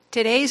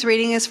Today's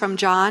reading is from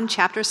John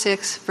chapter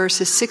 6,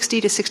 verses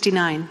 60 to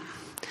 69.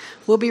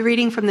 We'll be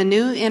reading from the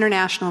New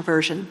International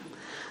Version.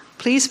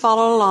 Please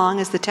follow along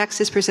as the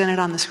text is presented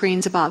on the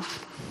screens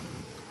above.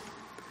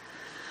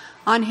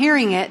 On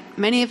hearing it,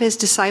 many of his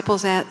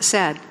disciples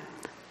said,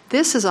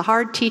 "This is a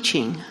hard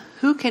teaching.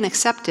 Who can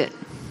accept it?"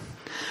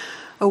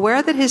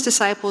 Aware that his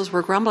disciples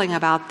were grumbling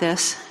about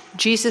this,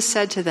 Jesus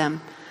said to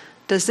them,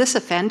 "Does this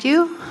offend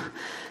you?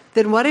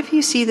 Then what if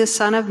you see the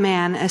Son of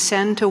Man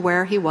ascend to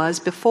where he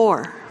was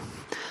before?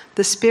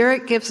 The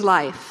Spirit gives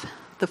life.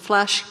 The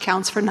flesh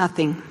counts for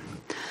nothing.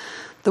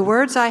 The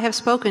words I have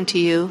spoken to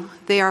you,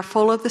 they are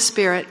full of the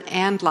Spirit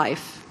and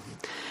life.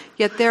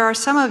 Yet there are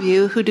some of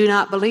you who do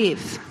not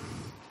believe."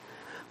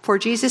 For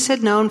Jesus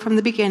had known from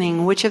the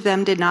beginning which of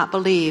them did not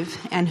believe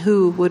and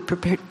who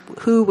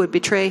would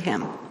betray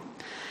him.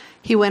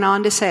 He went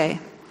on to say,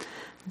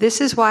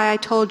 "This is why I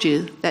told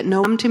you that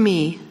no one come to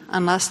me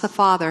unless the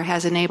Father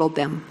has enabled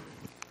them."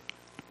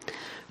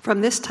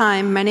 From this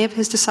time, many of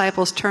his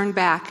disciples turned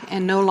back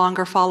and no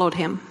longer followed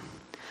him.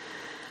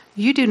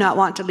 "You do not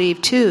want to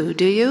leave too,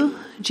 do you?"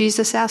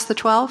 Jesus asked the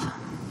 12.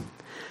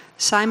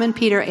 Simon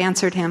Peter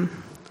answered him,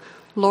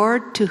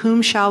 "Lord, to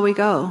whom shall we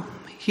go?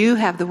 You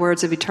have the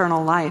words of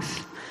eternal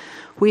life.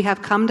 We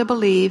have come to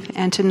believe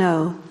and to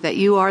know that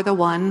you are the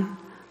one,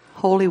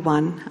 Holy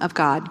One of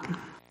God."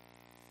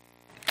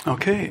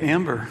 Okay,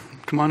 Amber,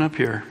 come on up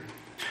here.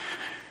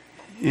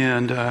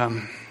 And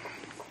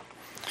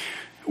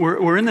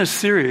we're in this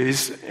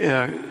series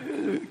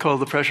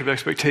called The Pressure of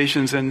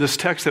Expectations, and this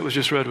text that was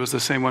just read was the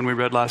same one we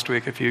read last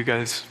week. If you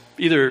guys,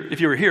 if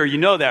you were here, you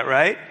know that,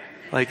 right?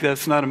 Like,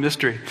 that's not a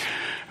mystery.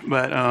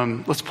 But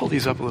let's pull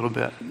these up a little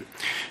bit.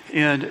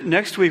 And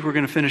next week we're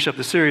going to finish up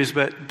the series,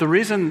 but the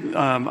reason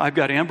I've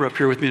got Amber up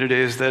here with me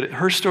today is that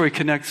her story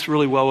connects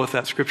really well with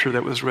that scripture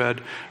that was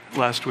read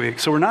last week.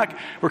 So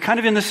we're kind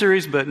of in the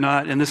series, but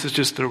not, and this is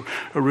just a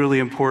really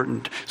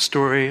important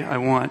story I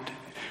want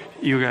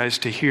you guys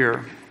to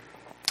hear.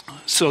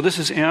 So this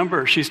is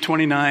Amber. She's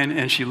 29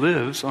 and she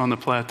lives on the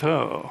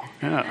plateau.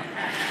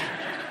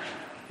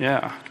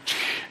 Yeah.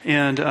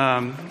 And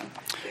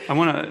I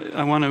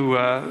want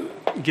to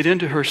get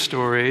into her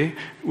story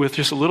with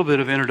just a little bit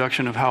of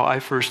introduction of how I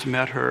first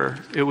met her.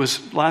 It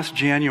was last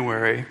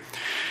January,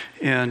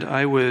 and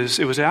it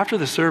was after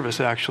the service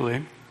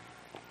actually,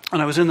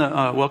 and I was in the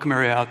welcome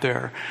area out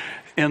there,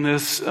 and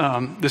this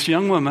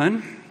young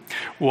woman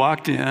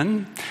walked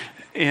in,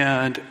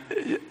 and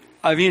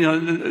I mean,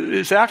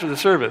 it's after the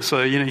service,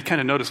 so you kind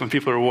of notice when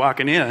people are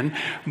walking in.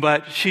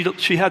 But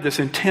she had this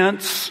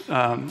intense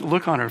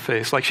look on her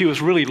face, like she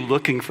was really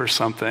looking for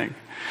something.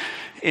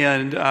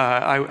 And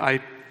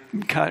I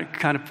kind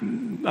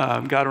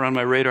of got her on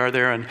my radar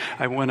there, and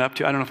I went up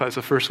to. I don't know if I was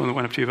the first one that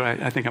went up to you, but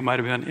I think I might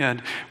have been.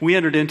 And we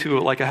entered into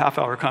like a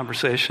half-hour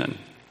conversation.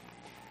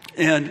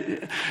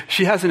 And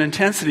she has an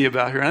intensity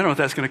about her. I don't know if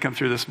that's going to come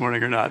through this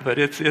morning or not, but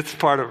it's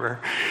part of her.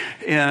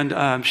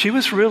 And she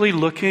was really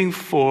looking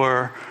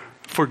for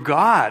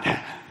God.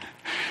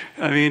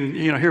 I mean,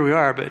 here we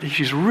are, but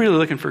she's really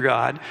looking for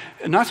God.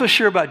 And not so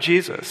sure about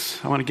Jesus.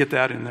 I want to get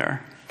that in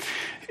there.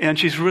 And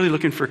she's really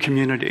looking for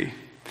community.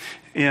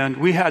 And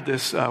we had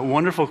this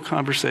wonderful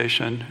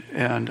conversation,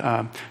 and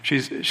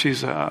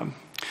she's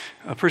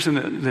a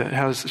person that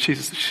has,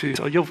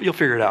 you'll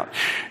figure it out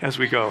as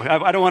we go.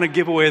 I don't want to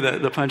give away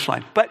the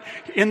punchline. But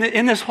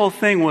in this whole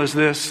thing was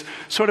this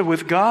sort of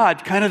with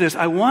God, kind of this,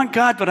 I want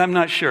God, but I'm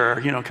not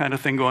sure, kind of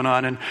thing going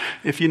on. And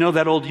if you know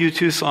that old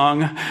U2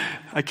 song,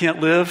 I Can't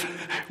Live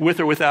With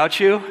or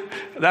Without You,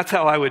 that's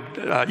how I would,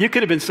 you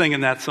could have been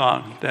singing that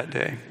song that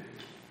day.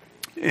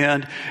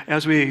 And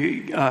as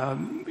we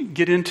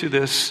get into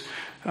this,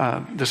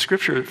 the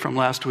scripture from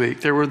last week,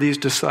 there were these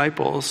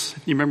disciples.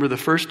 You remember the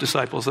first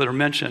disciples that are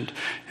mentioned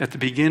at the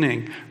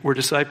beginning were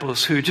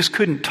disciples who just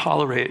couldn't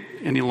tolerate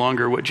any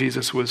longer what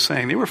Jesus was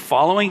saying. They were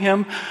following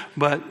him,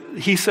 but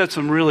he said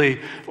some really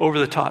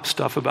over-the-top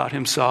stuff about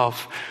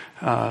himself,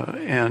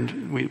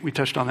 and we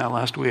touched on that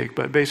last week.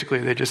 But basically,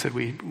 they just said,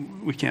 we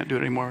can't do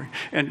it anymore.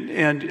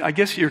 And I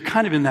guess you're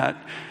kind of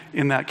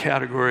in that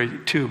category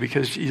too,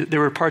 because there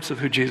were parts of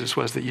who Jesus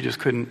was that you just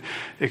couldn't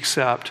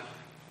accept.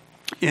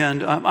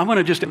 And I want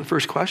to just, the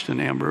first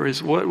question, Amber,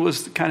 is what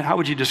was how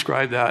would you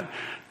describe that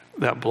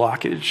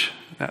blockage,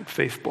 that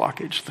faith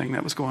blockage thing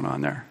that was going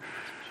on there?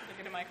 Should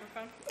I get a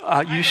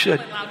microphone? You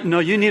should. No,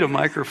 you need a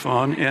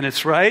microphone, and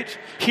it's right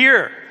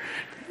here.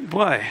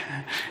 Boy,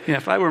 yeah,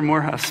 if I were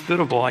more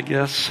hospitable, I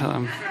guess.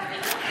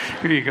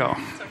 Here you go.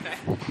 It's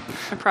okay.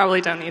 I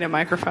probably don't need a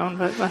microphone,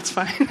 but that's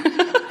fine.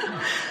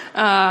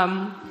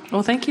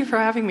 Well, thank you for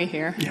having me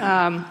here.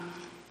 Yeah.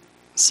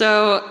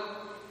 So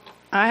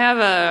I have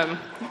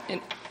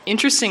an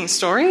interesting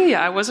story.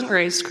 I wasn't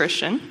raised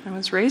Christian. I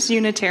was raised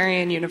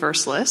Unitarian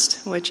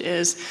Universalist, which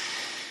is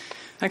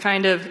a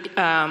kind of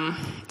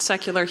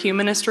secular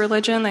humanist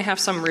religion. They have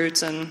some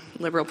roots in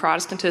liberal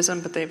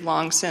Protestantism, but they've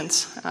long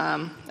since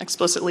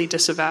explicitly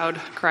disavowed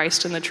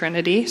Christ and the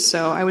Trinity.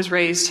 So I was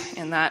raised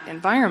in that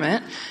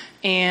environment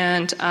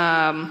and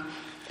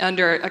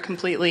under a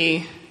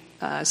completely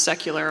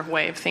secular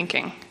way of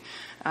thinking.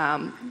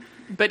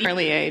 But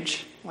early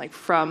age, like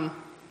from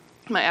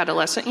my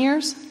adolescent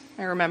years,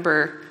 I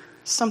remember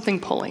something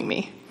pulling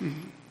me.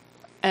 Mm-hmm.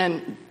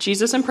 And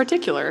Jesus in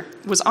particular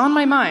was on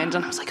my mind,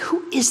 and I was like,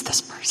 who is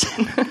this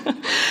person?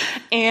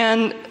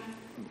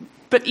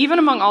 But even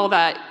among all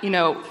that,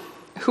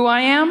 who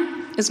I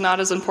am is not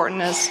as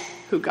important as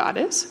who God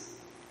is.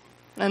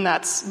 And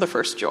that's the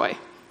first joy.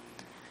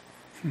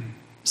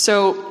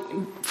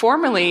 So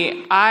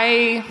formerly,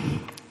 I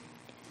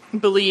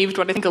believed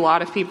what I think a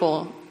lot of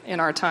people in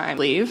our time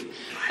believe,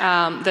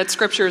 that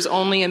Scripture is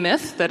only a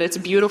myth, that it's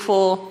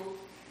beautiful,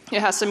 it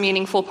has some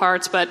meaningful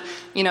parts, but,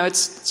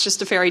 it's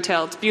just a fairy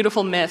tale. It's a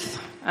beautiful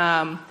myth.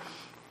 And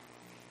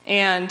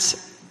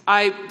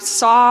I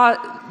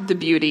saw the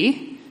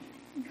beauty,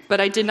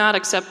 but I did not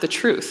accept the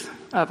truth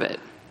of it.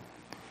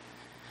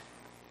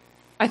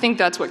 I think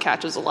that's what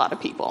catches a lot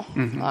of people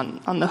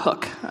on the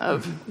hook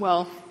of,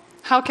 well,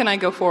 how can I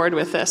go forward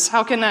with this?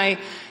 How can I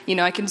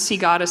can see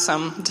God as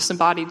some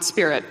disembodied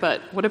spirit,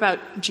 but what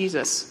about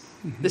Jesus?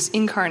 This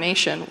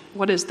incarnation,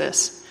 what is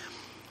this?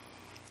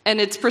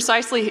 And it's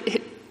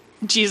precisely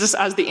Jesus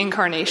as the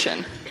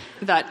incarnation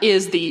that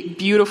is the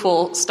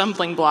beautiful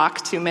stumbling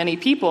block to many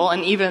people,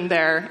 and even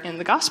there in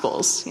the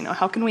Gospels.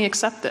 How can we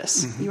accept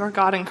this? You are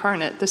God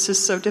incarnate. This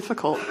is so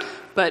difficult,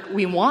 but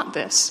we want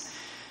this.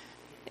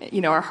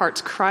 Our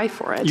hearts cry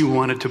for it. You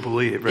wanted to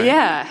believe, right?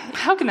 Yeah.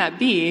 How can that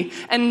be?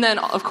 And then,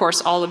 of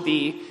course, all of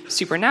the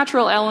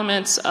supernatural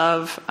elements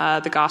of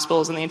the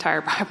Gospels and the entire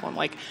Bible. I'm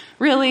like,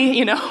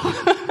 really?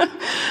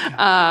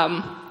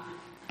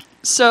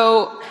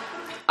 So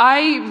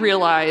I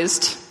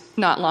realized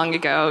not long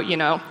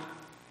ago,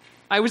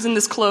 I was in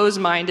this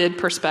closed-minded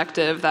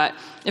perspective that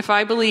if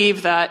I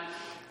believe that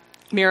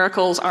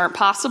miracles aren't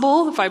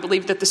possible, if I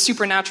believe that the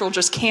supernatural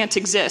just can't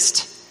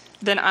exist,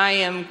 then I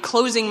am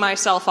closing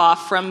myself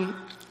off from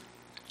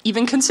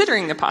even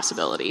considering the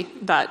possibility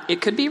that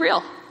it could be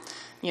real.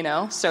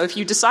 So if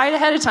you decide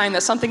ahead of time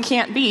that something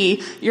can't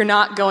be, you're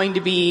not going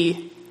to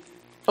be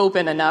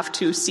open enough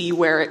to see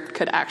where it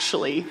could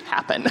actually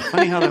happen.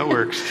 Funny how that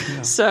works.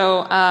 Yeah.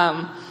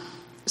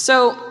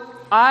 So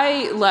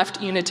I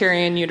left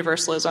Unitarian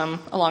Universalism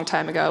a long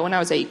time ago when I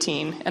was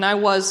 18, and I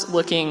was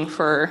looking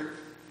for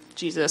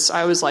Jesus.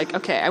 I was like,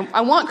 okay,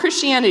 I want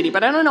Christianity,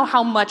 but I don't know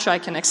how much I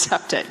can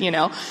accept it,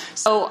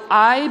 So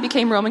I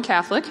became Roman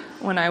Catholic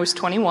when I was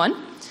 21,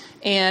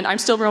 and I'm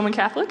still Roman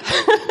Catholic.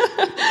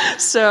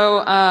 So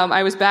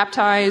I was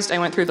baptized. I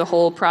went through the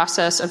whole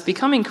process of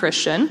becoming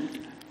Christian,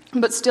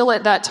 but still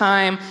at that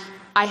time,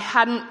 I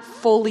hadn't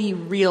fully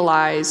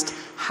realized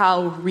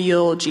how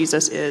real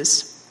Jesus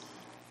is,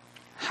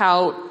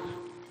 how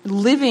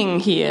living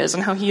he is,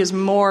 and how he is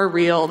more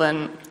real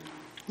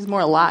he's more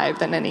alive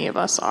than any of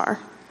us are,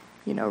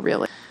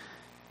 really.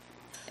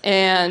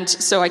 And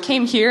so I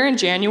came here in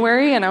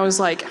January, and I was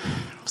like,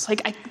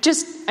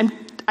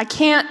 I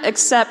can't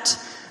accept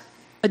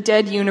a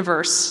dead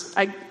universe.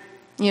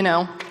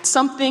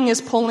 Something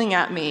is pulling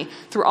at me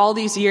through all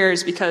these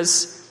years,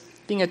 because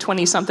being a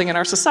 20-something in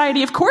our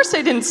society, of course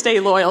I didn't stay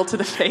loyal to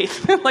the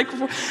faith.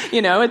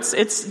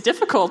 It's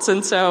difficult.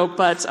 And so,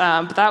 but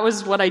that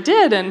was what I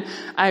did. And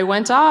I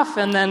went off,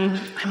 and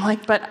then I'm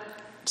like, but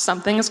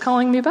something is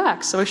calling me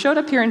back. So I showed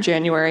up here in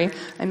January.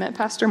 I met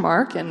Pastor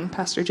Mark and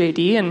Pastor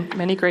JD and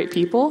many great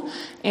people.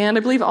 And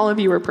I believe all of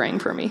you were praying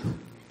for me.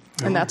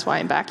 Oh. And that's why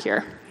I'm back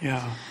here.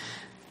 Yeah.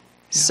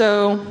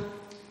 So,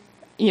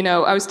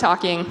 I was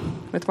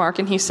talking with Mark,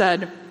 and he's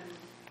like,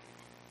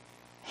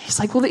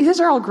 well, these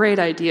are all great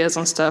ideas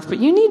and stuff, but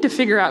you need to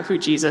figure out who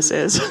Jesus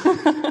is.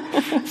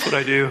 That's what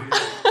I do.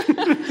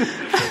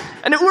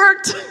 And it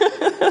worked.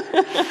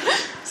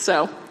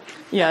 So,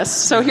 yes.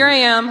 So here I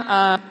am.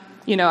 I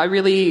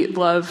really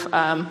love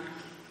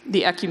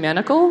the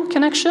ecumenical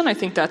connection. I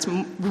think that's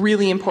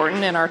really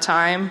important in our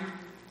time.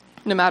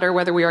 No matter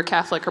whether we are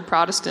Catholic or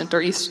Protestant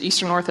or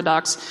Eastern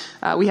Orthodox,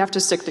 we have to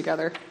stick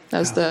together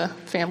as the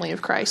family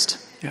of Christ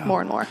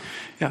more and more.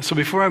 Yeah, so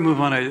before I move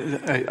on,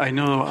 I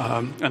know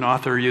an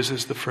author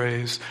uses the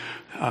phrase,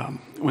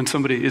 when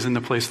somebody is in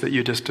the place that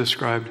you just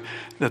described,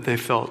 that they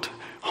felt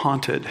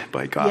haunted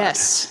by God.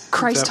 Yes,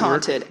 Christ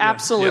haunted,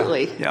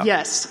 absolutely, yeah.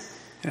 Yes.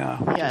 Yeah.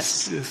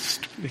 Yes.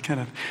 It kind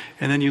of,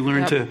 and then you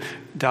learn to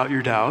doubt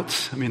your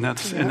doubts. I mean,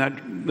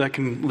 and that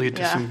can lead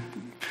to some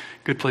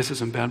good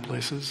places and bad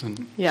places.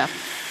 And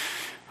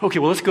okay,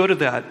 well, let's go to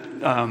that.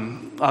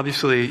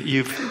 Obviously,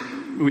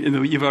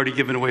 you've already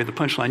given away the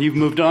punchline. You've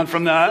moved on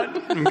from that,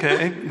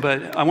 okay?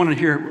 But I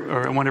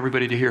want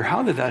everybody to hear,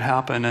 how did that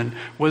happen? And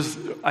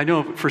I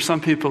know for some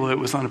people it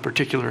was on a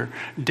particular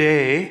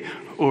day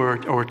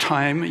or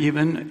time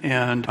even,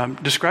 and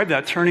describe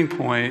that turning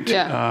point.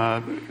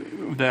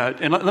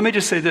 And let me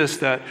just say this,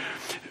 that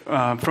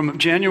from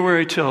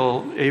January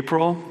till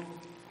April,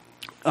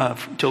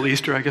 till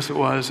Easter, I guess it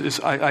was,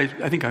 I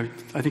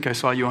think I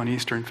saw you on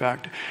Easter, in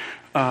fact,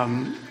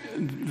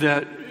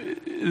 that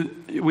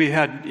we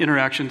had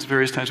interactions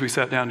various times. We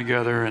sat down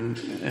together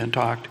and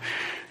talked.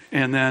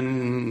 And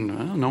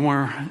then no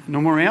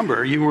more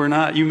Amber.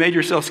 You made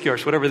yourself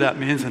scarce, whatever that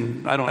means.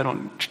 And I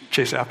don't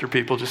chase after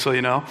people, just so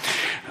you know.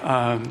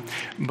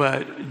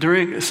 But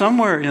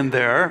somewhere in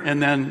there,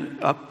 and then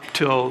up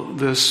till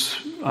this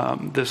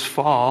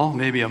fall,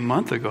 maybe a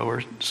month ago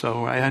or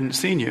so, I hadn't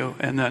seen you.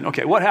 And then,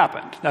 okay, what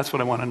happened? That's what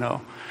I want to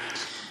know.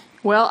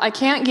 Well, I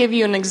can't give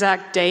you an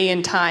exact day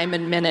and time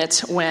and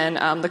minute when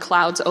the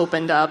clouds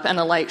opened up and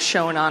a light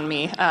shone on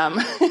me.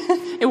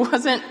 It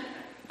wasn't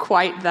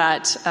quite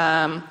that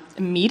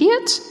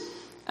immediate,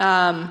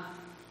 but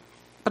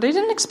I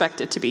didn't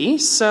expect it to be.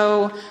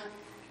 So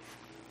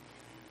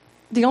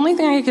the only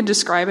thing I could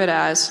describe it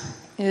as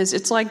is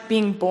it's like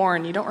being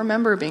born. You don't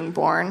remember being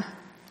born.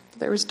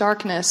 There was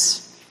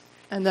darkness,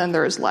 and then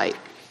there was light.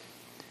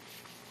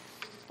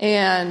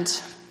 And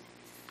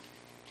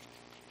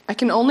I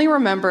can only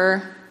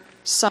remember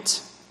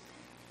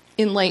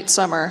in late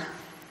summer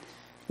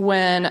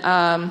when,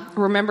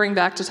 remembering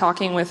back to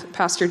talking with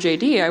Pastor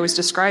JD, I was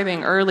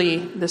describing early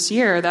this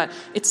year that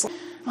it's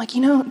like,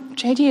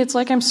 JD, it's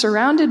like I'm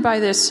surrounded by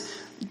this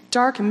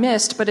dark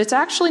mist, but it's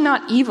actually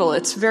not evil.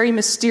 It's very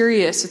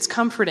mysterious. It's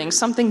comforting.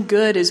 Something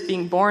good is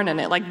being born in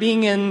it, like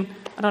being in,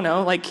 I don't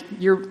know, like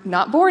you're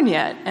not born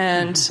yet,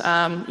 and,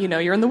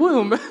 you're in the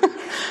womb. But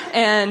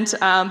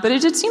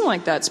it did seem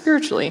like that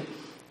spiritually.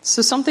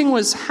 So something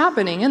was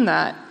happening in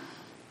that.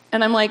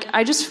 And I'm like,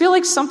 I just feel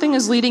like something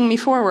is leading me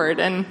forward,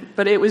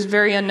 but it was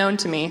very unknown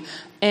to me.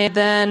 And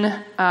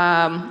then,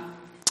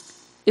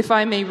 if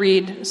I may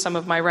read some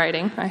of my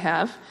writing,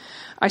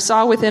 I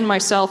saw within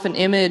myself an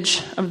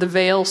image of the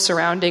veil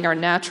surrounding our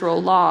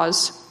natural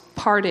laws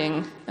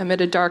parting amid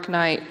a dark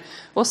night,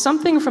 while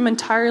something from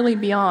entirely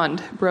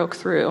beyond broke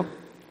through.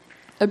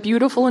 A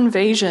beautiful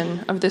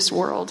invasion of this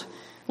world,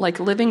 like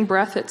living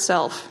breath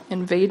itself,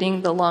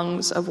 invading the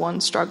lungs of one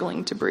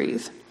struggling to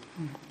breathe.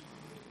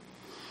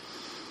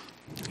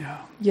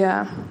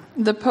 Yeah.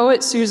 The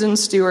poet Susan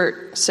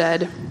Stewart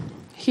said,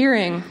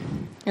 "Hearing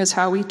is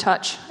how we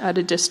touch at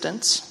a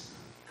distance."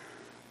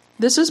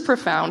 This is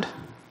profound.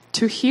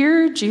 To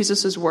hear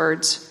Jesus'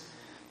 words,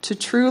 to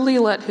truly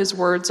let his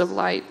words of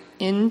light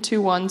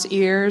into one's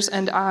ears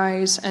and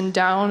eyes and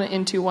down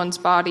into one's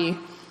body,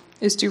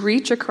 is to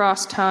reach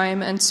across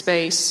time and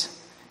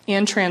space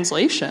and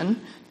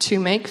translation to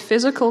make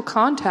physical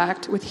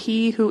contact with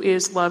he who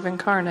is love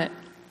incarnate.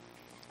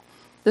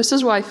 This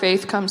is why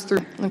faith comes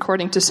through,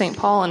 according to St.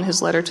 Paul in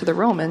his letter to the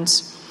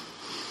Romans.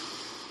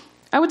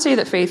 I would say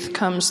that faith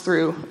comes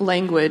through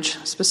language,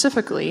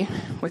 specifically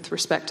with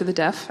respect to the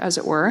deaf, as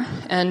it were,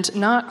 and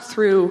not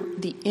through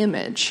the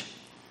image.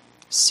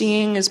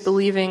 Seeing is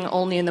believing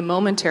only in the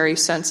momentary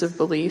sense of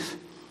belief,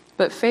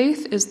 but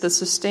faith is the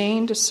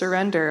sustained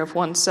surrender of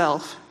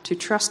oneself to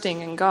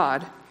trusting in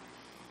God.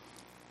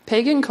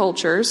 Pagan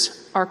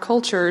cultures are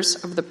cultures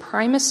of the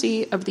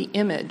primacy of the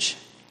image,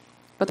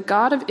 but the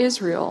God of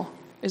Israel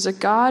is a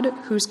God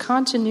whose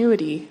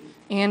continuity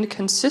and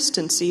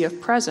consistency of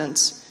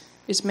presence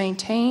is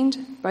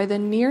maintained by the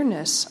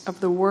nearness of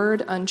the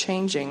Word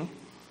unchanging.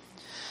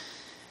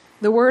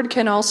 The Word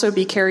can also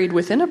be carried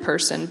within a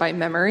person by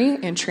memory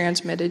and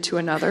transmitted to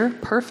another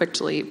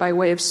perfectly by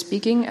way of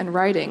speaking and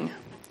writing,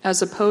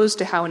 as opposed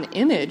to how an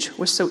image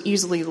was so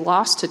easily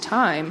lost to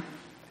time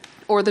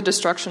or the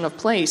destruction of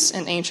place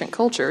in ancient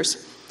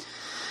cultures.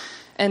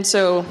 And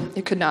so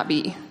it could not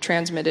be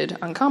transmitted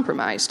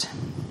uncompromised.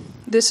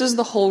 This is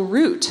the whole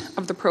root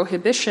of the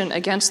prohibition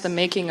against the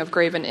making of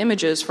graven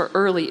images for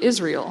early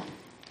Israel.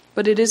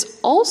 But it is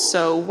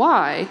also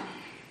why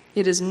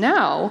it is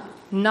now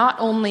not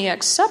only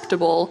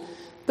acceptable,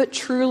 but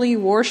truly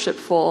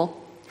worshipful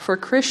for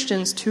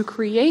Christians to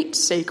create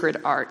sacred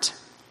art.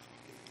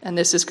 And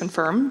this is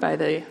confirmed by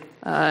the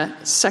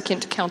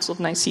Second Council of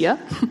Nicaea,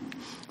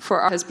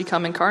 for art has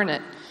become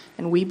incarnate,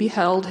 and we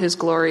beheld his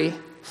glory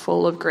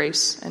full of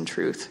grace and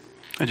truth.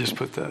 I just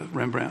put the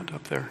Rembrandt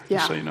up there,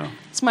 just so you know.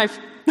 It's my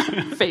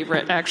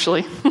favorite,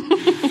 actually.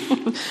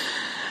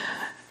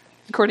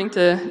 According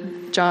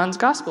to John's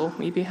Gospel,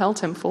 we beheld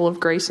him full of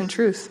grace and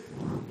truth.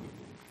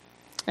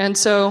 And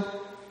so,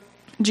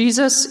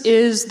 Jesus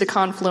is the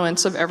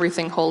confluence of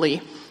everything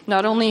holy.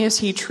 Not only is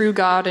he true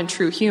God and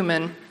true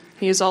human,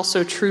 he is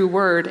also true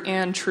word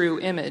and true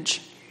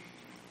image.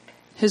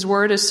 His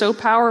word is so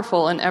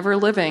powerful and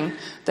ever-living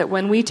that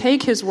when we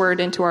take his word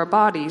into our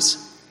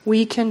bodies,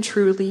 we can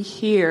truly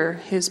hear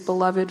his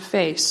beloved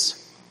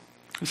face.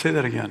 Say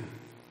that again.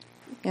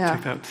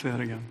 Yeah. Say that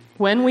again.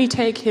 When we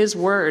take his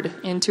word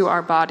into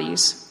our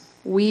bodies,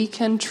 we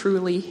can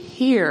truly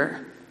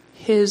hear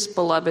his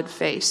beloved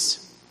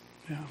face.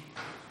 Yeah.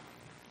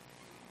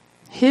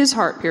 His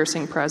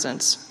heart-piercing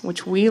presence,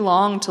 which we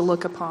long to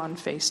look upon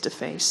face to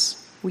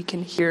face. We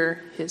can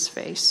hear his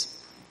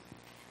face.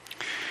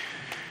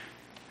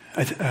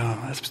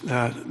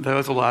 That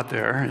was a lot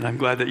there, and I'm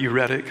glad that you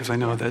read it, because I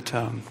know that...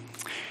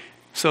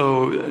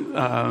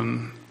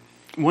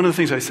 one of the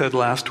things I said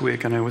last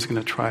week, and I was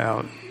going to try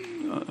out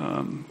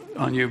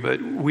on you,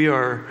 but we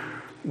are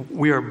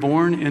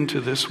born into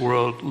this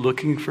world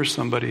looking for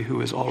somebody who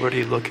is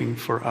already looking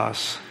for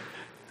us.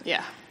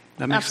 Yeah.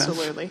 That makes sense?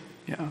 Absolutely.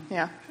 Yeah.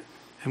 Yeah.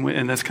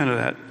 And that's kind of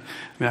that.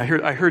 I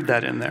mean, I heard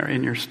that in there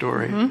in your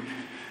story.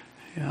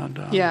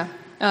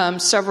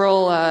 And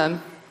several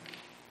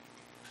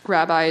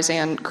rabbis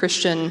and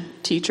Christian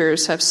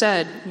teachers have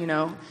said,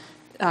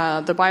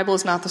 the Bible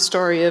is not the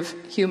story of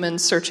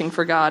humans searching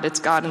for God. It's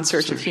God in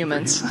search of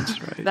humans.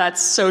 Right.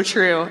 That's so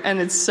true,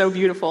 and it's so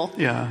beautiful.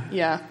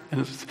 Yeah.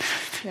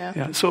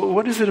 So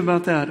what is it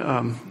about that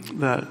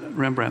that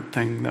Rembrandt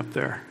thing up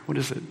there? What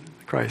is it,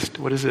 Christ?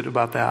 What is it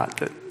about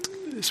that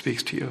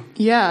speaks to you?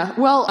 Yeah.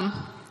 Well,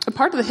 a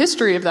part of the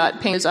history of that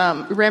painting is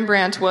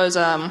Rembrandt was,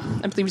 I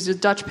believe, he was a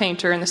Dutch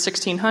painter in the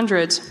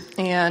 1600s,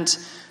 and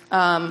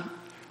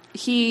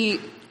he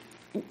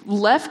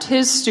left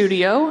his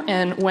studio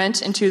and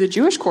went into the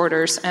Jewish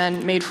quarters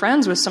and made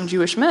friends with some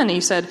Jewish men.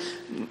 He said,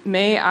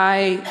 "May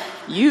I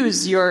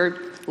use your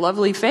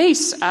lovely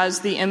face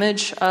as the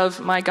image of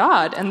my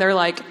God?" And they're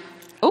like,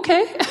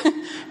 "Okay."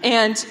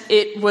 And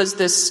it was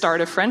this start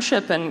of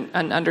friendship and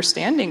an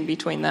understanding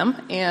between them.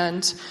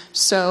 And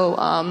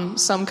so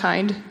some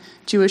kind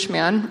Jewish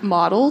man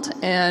modeled,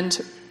 and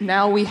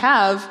now we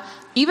have,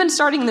 even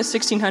starting in the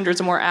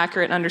 1600s, a more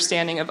accurate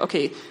understanding of,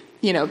 okay,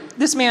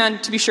 this man,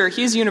 to be sure,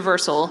 he is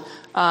universal,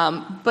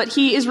 but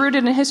he is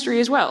rooted in history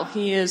as well.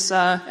 He is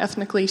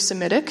ethnically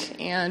Semitic,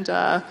 and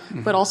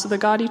but also the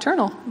God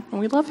eternal, and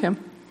we love him.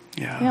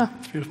 Yeah,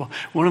 it's beautiful.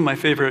 One of my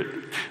favorite,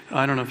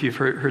 I don't know if you've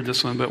heard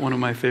this one, but one of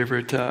my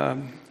favorite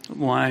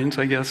lines,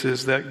 I guess,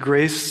 is that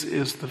grace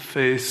is the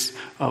face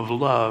of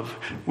love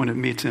when it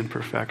meets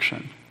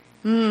imperfection.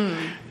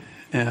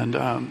 And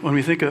when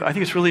we think I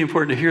think it's really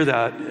important to hear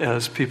that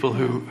as people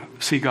who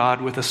see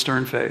God with a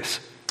stern face.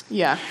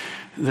 Yeah.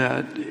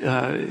 That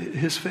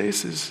his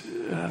face is,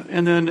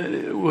 and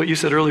then what you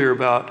said earlier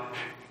about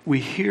we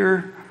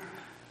hear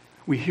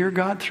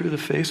God through the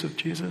face of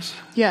Jesus.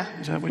 Yeah.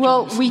 Is that what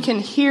well, we can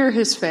hear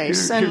his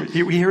face,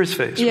 we hear his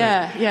face.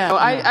 Yeah, right? yeah. So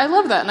I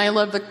love that, and I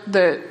love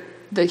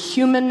the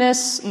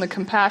humanness and the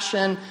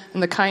compassion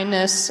and the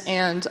kindness,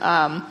 and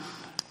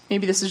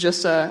maybe this is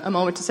just a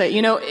moment to say,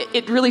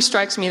 it really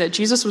strikes me that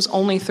Jesus was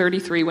only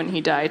 33 when he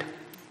died.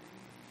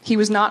 He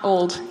was not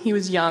old; he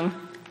was young.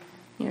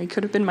 He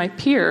could have been my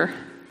peer.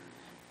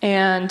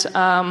 And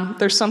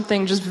there's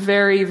something just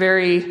very,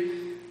 very,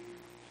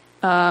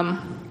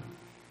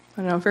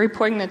 very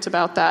poignant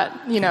about that.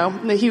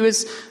 That he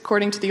was,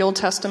 according to the Old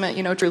Testament,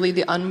 truly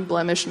the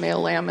unblemished male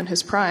lamb in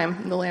his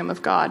prime, the Lamb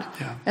of God.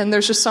 Yeah. And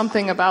there's just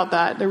something about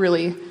that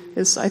really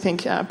is, I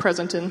think,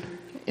 present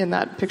in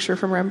that picture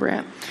from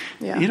Rembrandt.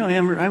 Yeah.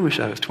 Amber, I wish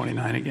I was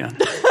 29 again.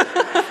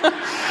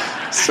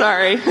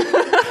 Sorry.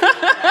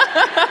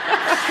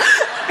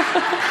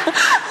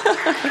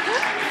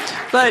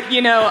 But,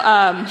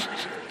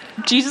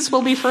 Jesus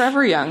will be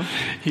forever young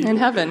in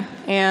heaven,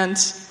 and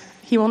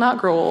he will not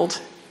grow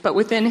old. But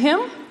within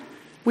him,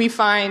 we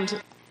find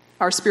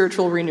our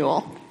spiritual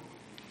renewal.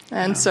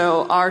 And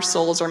so our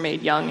souls are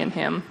made young in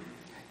him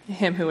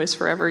who is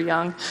forever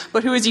young,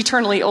 but who is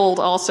eternally old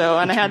also.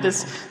 And I had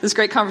this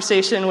great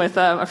conversation with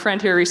a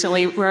friend here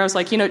recently where I was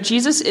like,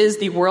 Jesus is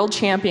the world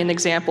champion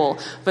example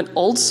of an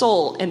old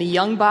soul in a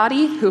young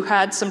body who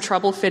had some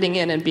trouble fitting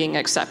in and being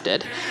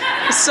accepted.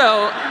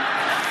 So...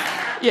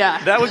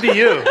 yeah. That would be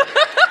you.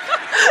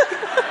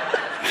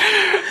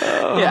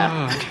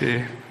 Yeah.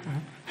 Okay.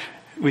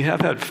 We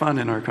have had fun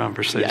in our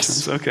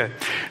conversations. Yes. Okay.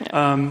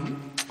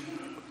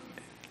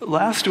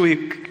 Last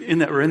week, in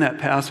that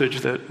passage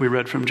that we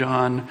read from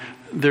John,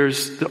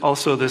 there's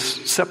also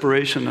this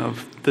separation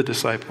of the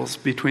disciples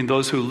between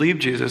those who leave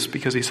Jesus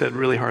because he said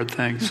really hard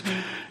things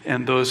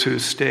and those who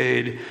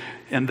stayed.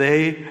 And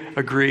they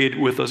agreed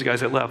with those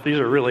guys that left. These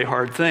are really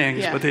hard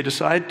things, but they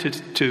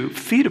decided to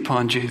feed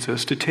upon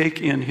Jesus, to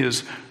take in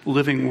his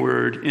living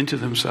word into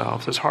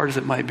themselves, as hard as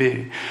it might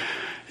be.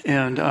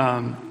 And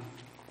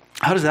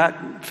how does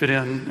that fit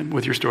in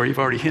with your story? You've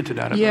already hinted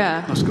at it.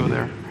 Yeah. Let's go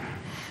there.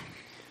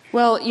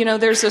 Well,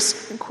 there's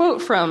this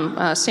quote from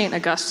St.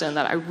 Augustine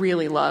that I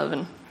really love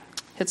and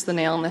hits the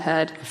nail on the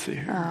head. Let's see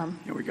here.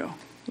 Here we go.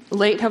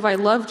 Late have I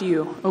loved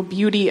you, O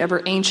beauty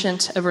ever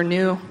ancient, ever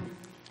new.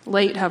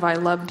 Late have I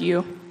loved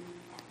you.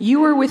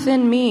 You were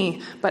within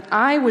me, but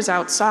I was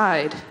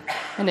outside,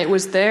 and it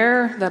was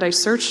there that I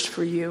searched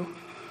for you.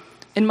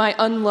 In my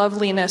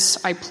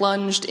unloveliness, I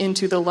plunged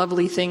into the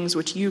lovely things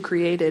which you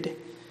created.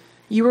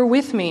 You were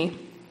with me,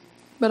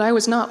 but I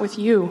was not with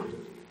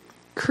you.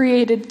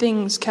 Created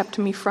things kept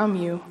me from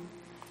you.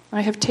 I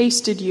have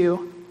tasted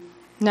you.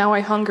 Now I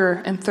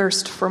hunger and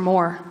thirst for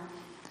more.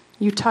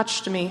 You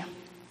touched me,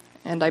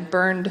 and I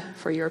burned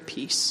for your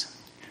peace.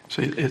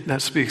 So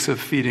that speaks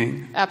of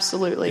feeding.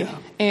 Absolutely. Yeah.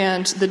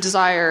 And the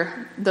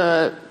desire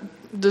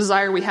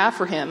we have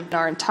for him,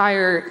 our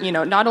entire,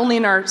 not only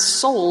in our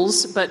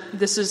souls, but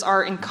this is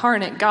our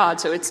incarnate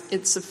God. So it's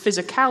the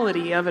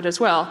physicality of it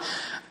as well.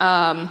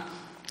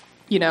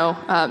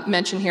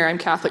 Mention here I'm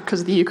Catholic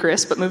because of the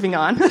Eucharist, but moving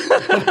on.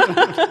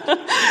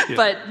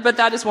 But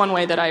that is one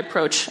way that I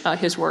approach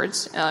his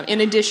words,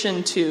 in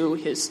addition to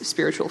his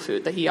spiritual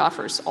food that he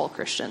offers all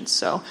Christians.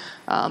 So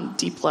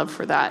deep love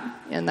for that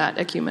and that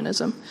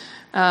ecumenism.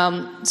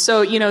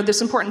 So,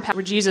 this important passage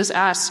where Jesus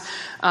asks,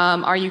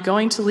 are you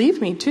going to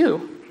leave me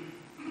too?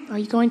 Are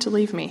you going to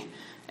leave me?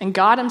 And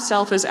God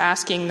himself is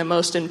asking the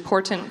most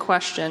important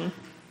question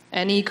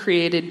any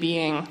created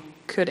being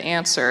could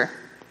answer.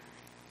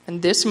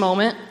 And this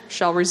moment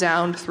shall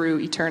resound through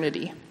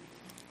eternity.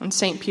 And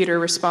St. Peter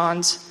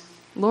responds,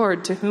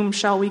 Lord, to whom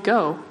shall we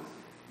go?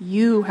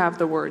 You have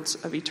the words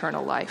of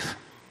eternal life.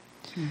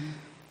 Mm-hmm.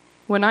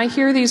 When I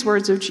hear these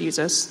words of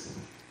Jesus,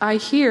 I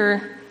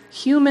hear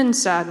human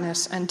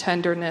sadness and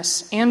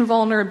tenderness and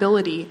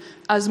vulnerability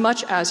as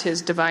much as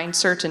his divine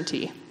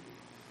certainty.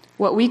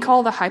 What we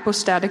call the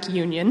hypostatic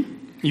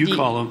union. You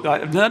call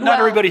them. Not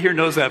everybody here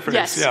knows that phrase.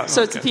 Yes. Yeah,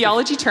 so it's a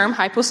theology term.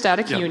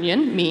 Hypostatic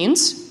union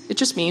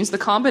just means the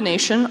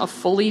combination of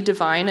fully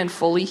divine and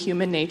fully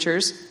human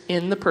natures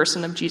in the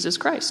person of Jesus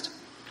Christ.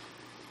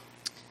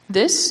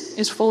 This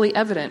is fully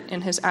evident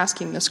in his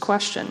asking this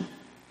question.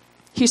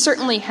 He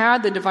certainly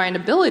had the divine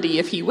ability,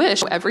 if he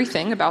wished,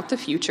 everything about the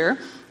future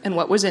and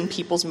what was in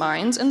people's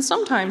minds, and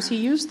sometimes he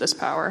used this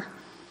power.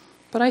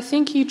 But I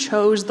think he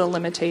chose the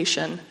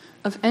limitation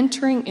of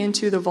entering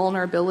into the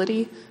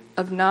vulnerability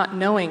of not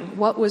knowing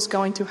what was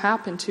going to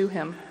happen to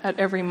him at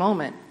every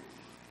moment,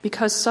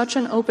 because such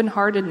an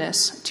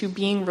open-heartedness to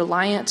being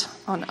reliant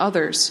on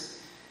others,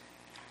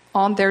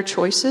 on their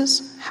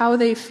choices, how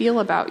they feel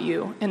about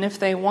you, and if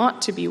they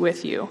want to be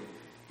with you,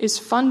 is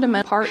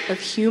fundamental part of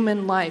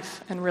human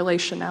life and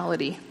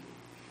relationality.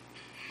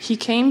 He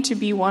came to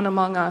be one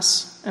among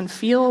us and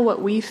feel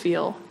what we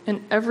feel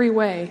in every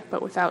way,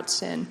 but without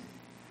sin.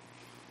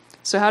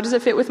 So how does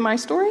it fit with my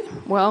story?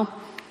 Well,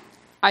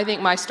 I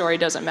think my story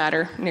doesn't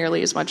matter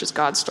nearly as much as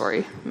God's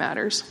story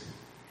matters.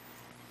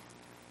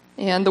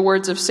 And the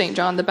words of St.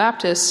 John the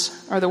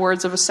Baptist are the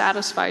words of a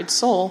satisfied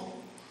soul.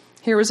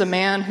 Here was a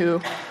man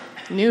who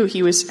knew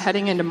he was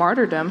heading into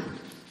martyrdom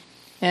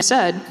and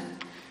said,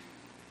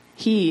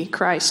 He,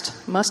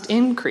 Christ, must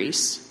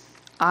increase,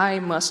 I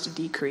must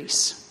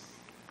decrease.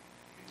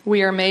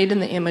 We are made in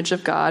the image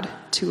of God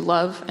to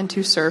love and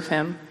to serve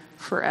him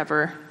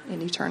forever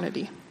in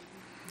eternity.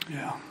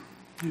 Yeah.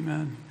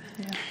 Amen.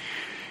 Yeah.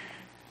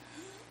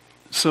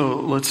 So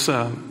let's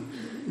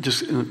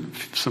just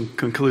some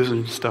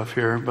conclusion stuff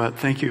here, but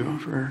thank you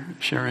for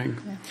sharing.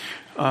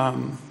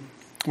 Yeah.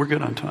 We're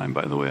good on time,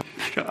 by the way.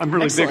 I'm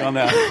really Excellent. big on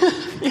that.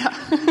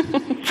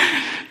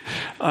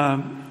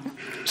 Yeah.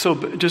 So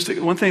just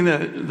one thing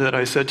that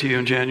I said to you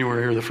in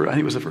January, I think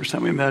it was the first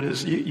time we met,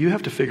 is you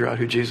have to figure out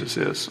who Jesus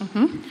is.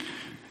 Mm-hmm.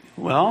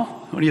 Well,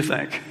 what do you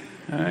think?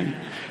 All right.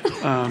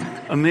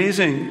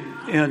 Amazing.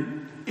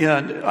 And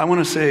I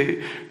want to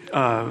say,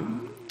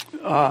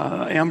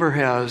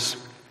 Amber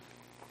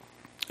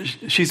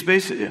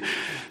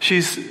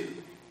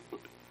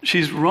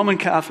she's Roman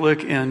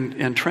Catholic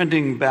and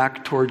trending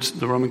back towards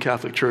the Roman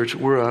Catholic Church.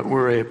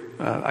 We're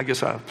I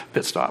guess a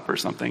pit stop or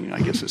something, I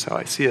guess is how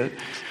I see it.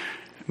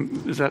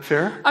 Is that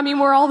fair? I mean,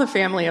 we're all the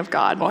family of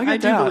God. Well, I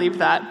do believe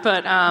that,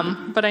 but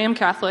I am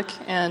Catholic,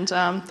 and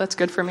that's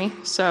good for me.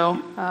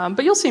 So,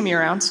 but you'll see me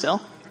around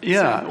still.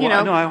 Yeah, so,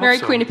 I hope Mary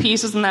so. Queen of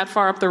Peace isn't that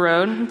far up the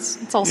road.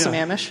 It's all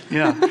Sammamish.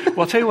 Yeah.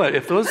 Well, I'll tell you what.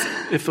 If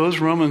those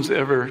Romans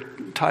ever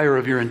tire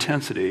of your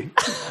intensity,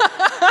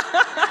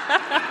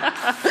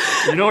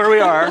 you know where we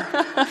are.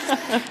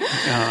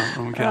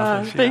 Roman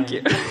Catholics. Thank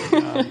you.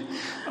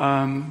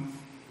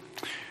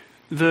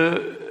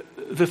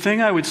 The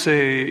thing I would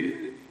say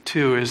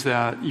too is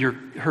that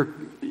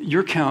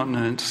your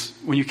countenance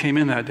when you came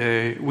in that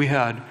day, we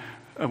had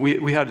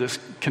this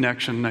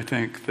connection. I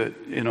think that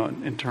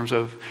in terms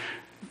of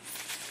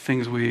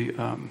things we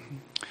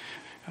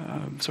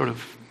sort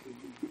of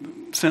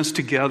sense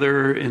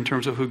together in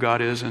terms of who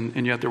God is,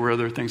 and yet there were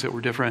other things that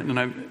were different. And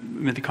I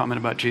made the comment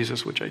about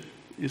Jesus, which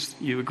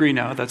you agree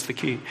now, that's the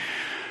key.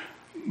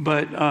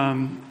 But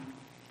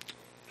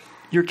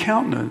your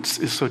countenance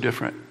is so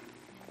different.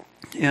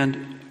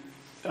 And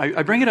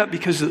I bring it up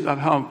because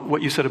of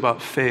what you said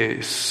about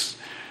face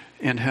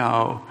and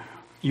how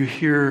you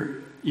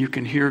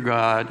can hear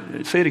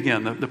God. Say it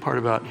again, the part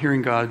about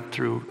hearing God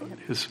through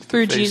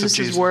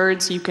Jesus'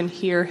 words, you can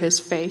hear his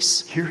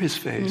face. Hear his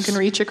face. You can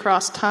reach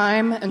across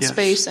time and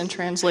space and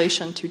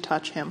translation to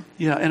touch him.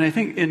 Yeah, and I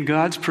think in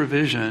God's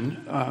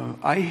provision,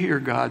 I hear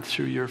God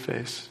through your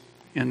face.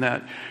 In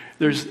that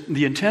there's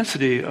the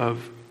intensity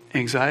of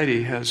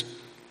anxiety has,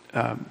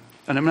 and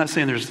I'm not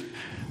saying there's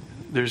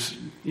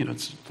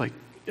it's like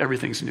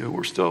everything's new.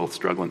 We're still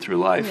struggling through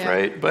life,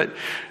 right? But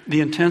the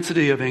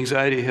intensity of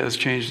anxiety has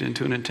changed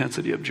into an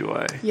intensity of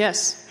joy.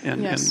 Yes.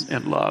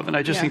 And love. And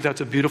I just think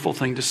that's a beautiful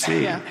thing to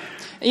see. Yeah.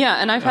 Yeah,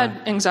 and I've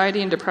had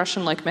anxiety and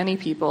depression like many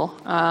people.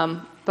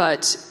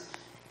 But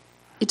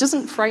it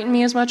doesn't frighten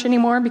me as much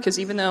anymore because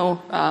even though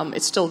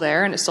it's still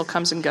there and it still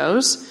comes and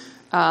goes,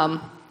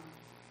 oh,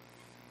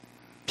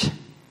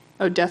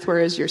 death, where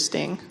is your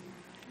sting?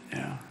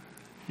 Yeah.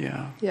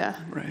 Yeah. Yeah.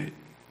 Right.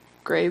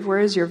 Grave, where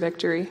is your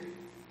victory?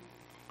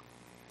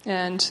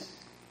 And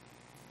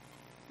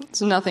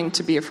there's nothing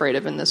to be afraid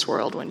of in this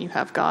world when you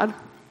have God.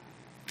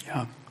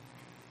 Yeah.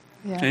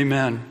 Yeah.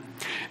 Amen.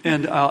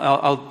 And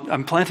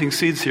I'm planting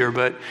seeds here,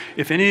 but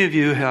if any of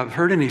you have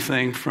heard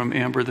anything from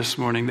Amber this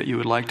morning that you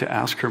would like to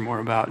ask her more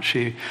about,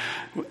 she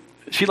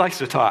likes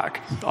to talk,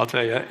 I'll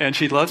tell you, and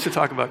she loves to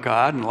talk about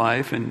God and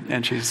life,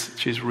 and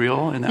she's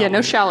real in that. Yeah, no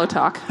way. shallow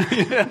talk.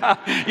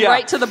 Yeah.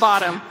 Right to the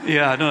bottom.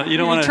 Yeah, no, you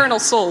don't want eternal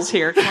souls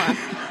here. Come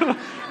on.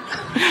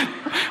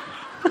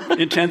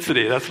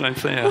 Intensity. That's what I'm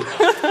saying.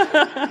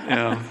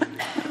 Yeah,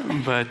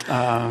 but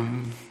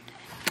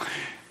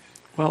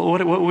well,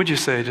 what would you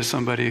say to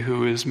somebody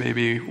who is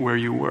maybe where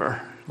you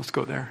were? Let's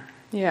go there.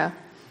 Yeah.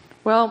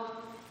 Well,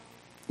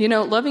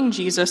 loving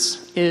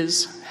Jesus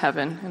is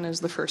heaven and is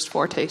the first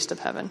foretaste of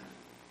heaven.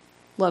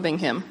 Loving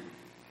him.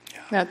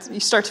 Yeah. You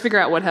start to figure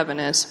out what heaven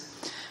is.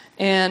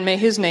 And may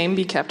his name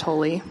be kept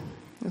holy,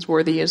 as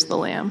worthy is the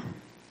Lamb.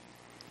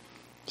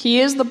 He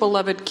is the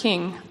beloved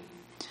King.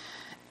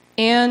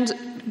 And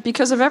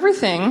because of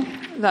everything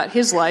that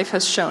his life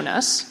has shown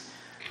us,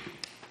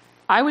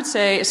 I would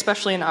say,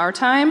 especially in our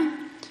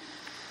time,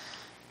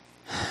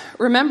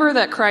 remember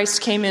that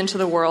Christ came into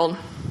the world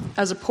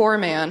as a poor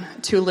man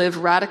to live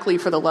radically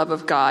for the love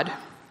of God.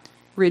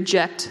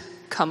 Reject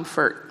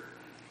comfort.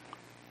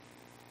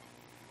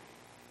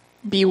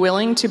 Be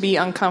willing to be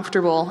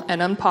uncomfortable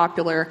and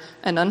unpopular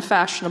and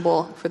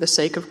unfashionable for the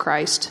sake of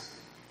Christ.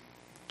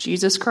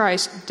 Jesus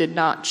Christ did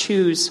not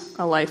choose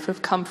a life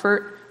of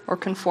comfort or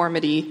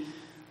conformity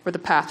or the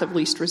path of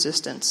least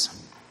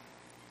resistance.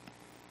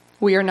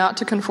 We are not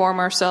to conform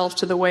ourselves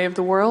to the way of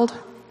the world,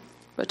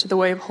 but to the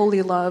way of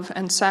holy love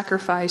and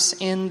sacrifice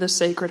in the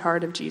Sacred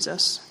Heart of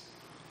Jesus.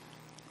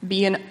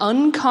 Be an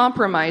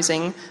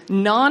uncompromising,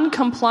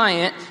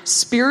 non-compliant,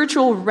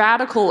 spiritual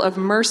radical of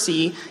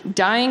mercy,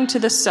 dying to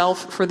the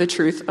self for the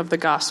truth of the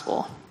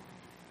gospel.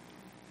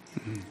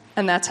 Mm-hmm.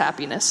 And that's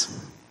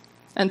happiness.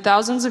 And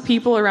thousands of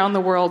people around the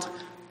world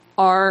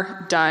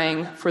are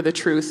dying for the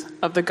truth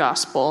of the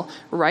gospel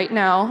right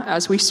now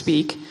as we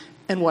speak.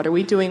 And what are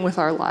we doing with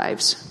our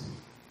lives?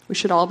 We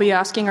should all be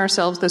asking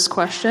ourselves this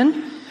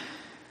question.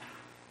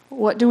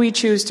 What do we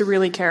choose to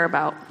really care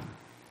about?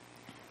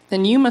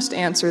 And you must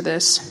answer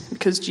this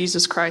because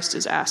Jesus Christ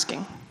is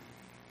asking.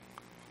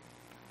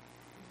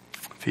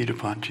 Feed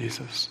upon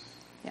Jesus.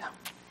 Yeah.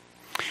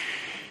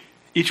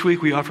 Each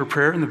week we offer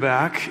prayer in the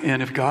back,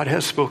 and if God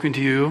has spoken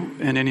to you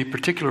in any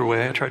particular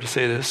way, I tried to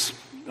say this,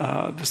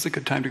 this is a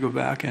good time to go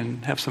back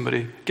and have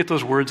somebody get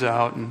those words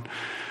out and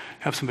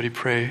have somebody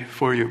pray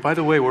for you. By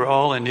the way, we're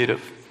all in need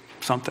of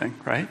something,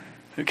 right?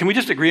 Can we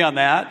just agree on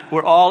that?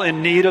 We're all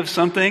in need of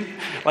something.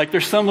 Like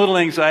there's some little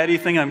anxiety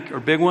thing or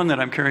big one that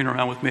I'm carrying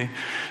around with me.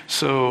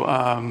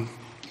 So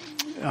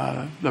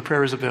the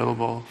prayer is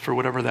available for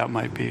whatever that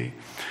might be.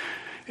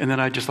 And then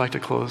I'd just like to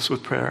close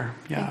with prayer.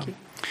 Yeah. Thank you.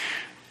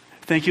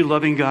 Thank you,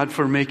 loving God,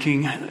 for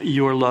making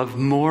your love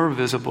more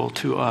visible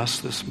to us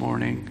this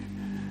morning.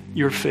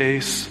 Your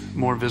face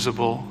more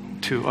visible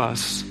to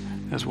us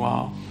as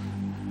well.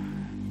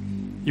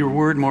 Your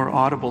word more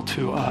audible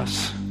to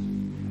us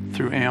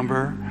through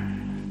Amber,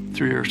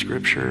 through your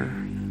scripture.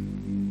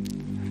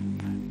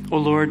 Oh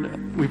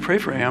Lord, we pray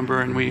for Amber,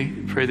 and we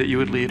pray that you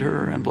would lead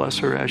her and bless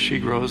her as she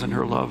grows in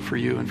her love for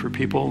you and for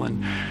people.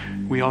 And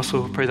we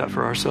also pray that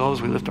for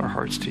ourselves. We lift our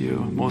hearts to you,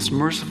 most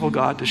merciful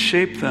God, to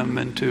shape them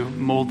and to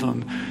mold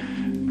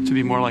them to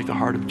be more like the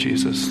heart of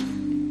Jesus.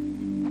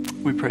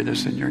 We pray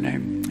this in your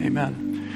name. Amen.